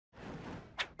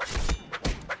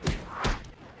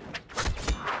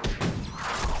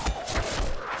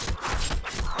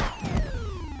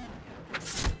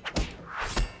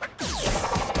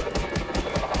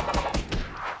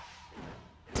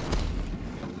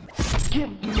Give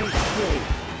me space.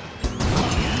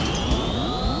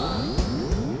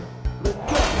 Let's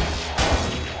go.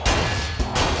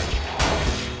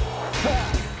 Ha!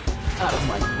 Out of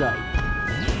my sight.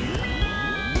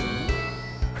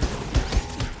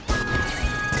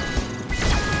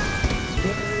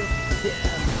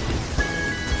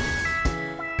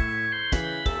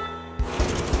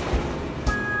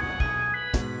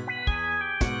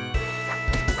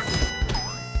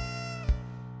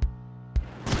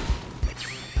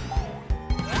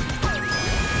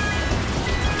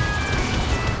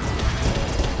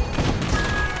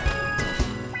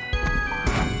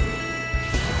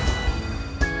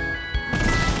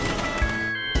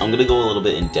 I'm gonna go a little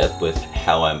bit in depth with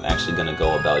how I'm actually gonna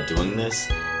go about doing this.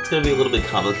 It's gonna be a little bit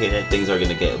complicated, things are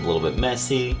gonna get a little bit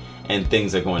messy, and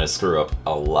things are going to screw up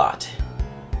a lot.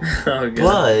 Oh, God.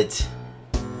 But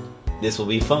this will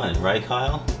be fun, right,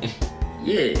 Kyle?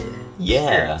 Yeah.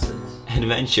 Yeah.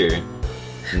 Adventure.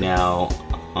 Now,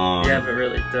 You haven't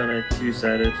really done a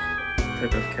two-sided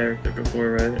type of character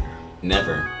before, right?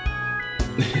 Never.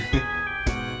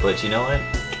 But you know what?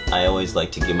 I always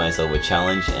like to give myself a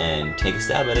challenge and take a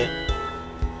stab at it.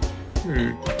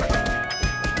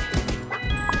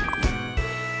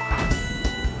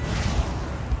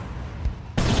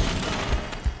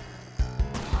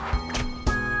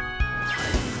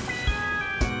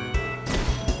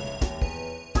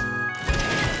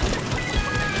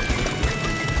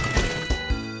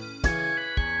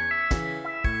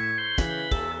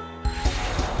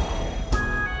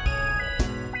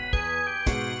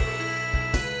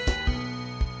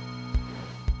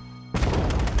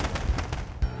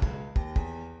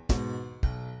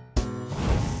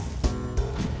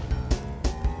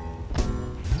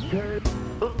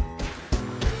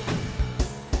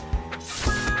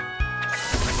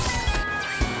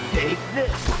 Take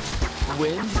this,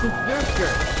 Wind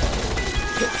Berserker.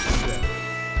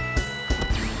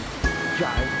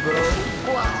 Gyro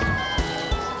Blast.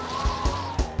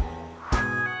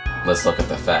 Let's look at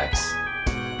the facts.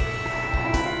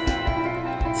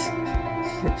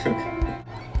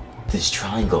 This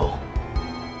triangle.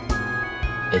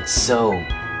 It's so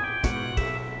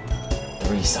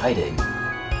three-sided.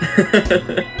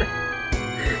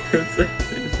 It's a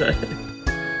two-sided.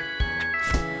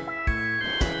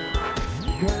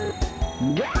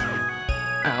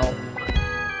 Ow.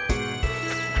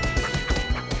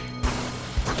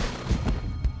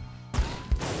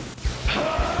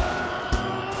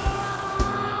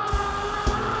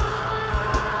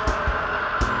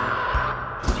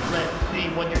 Let's see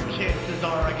what your chances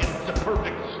are against the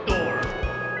perfect storm.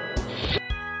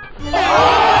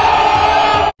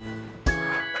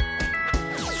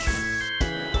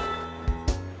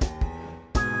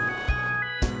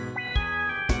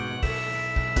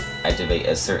 Activate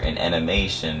a certain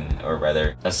animation, or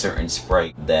rather, a certain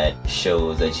sprite that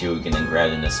shows that you're getting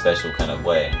grabbed in a special kind of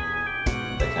way.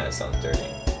 That kind of sounds dirty.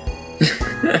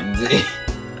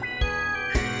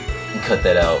 Cut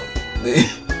that out.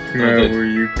 Were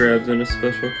you grabbed in a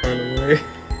special kind of way?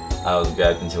 I was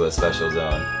grabbed into a special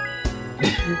zone.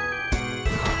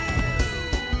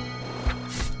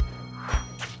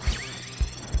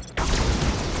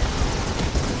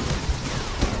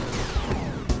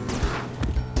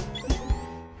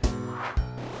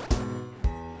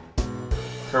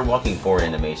 Her walking forward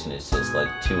animation is just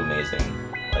like too amazing.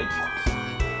 Like,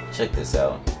 check this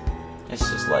out. It's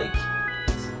just like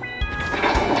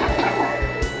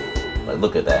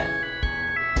look at that.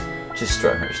 Just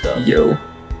strut her stuff. Yo.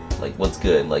 Like, what's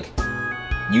good? Like,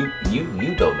 you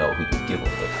don't know who you're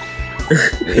dealing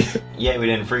with. Yeah, we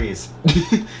didn't freeze.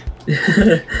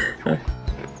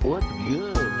 What's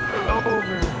good?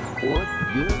 Over. What's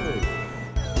good?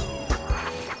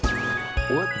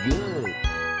 What's good?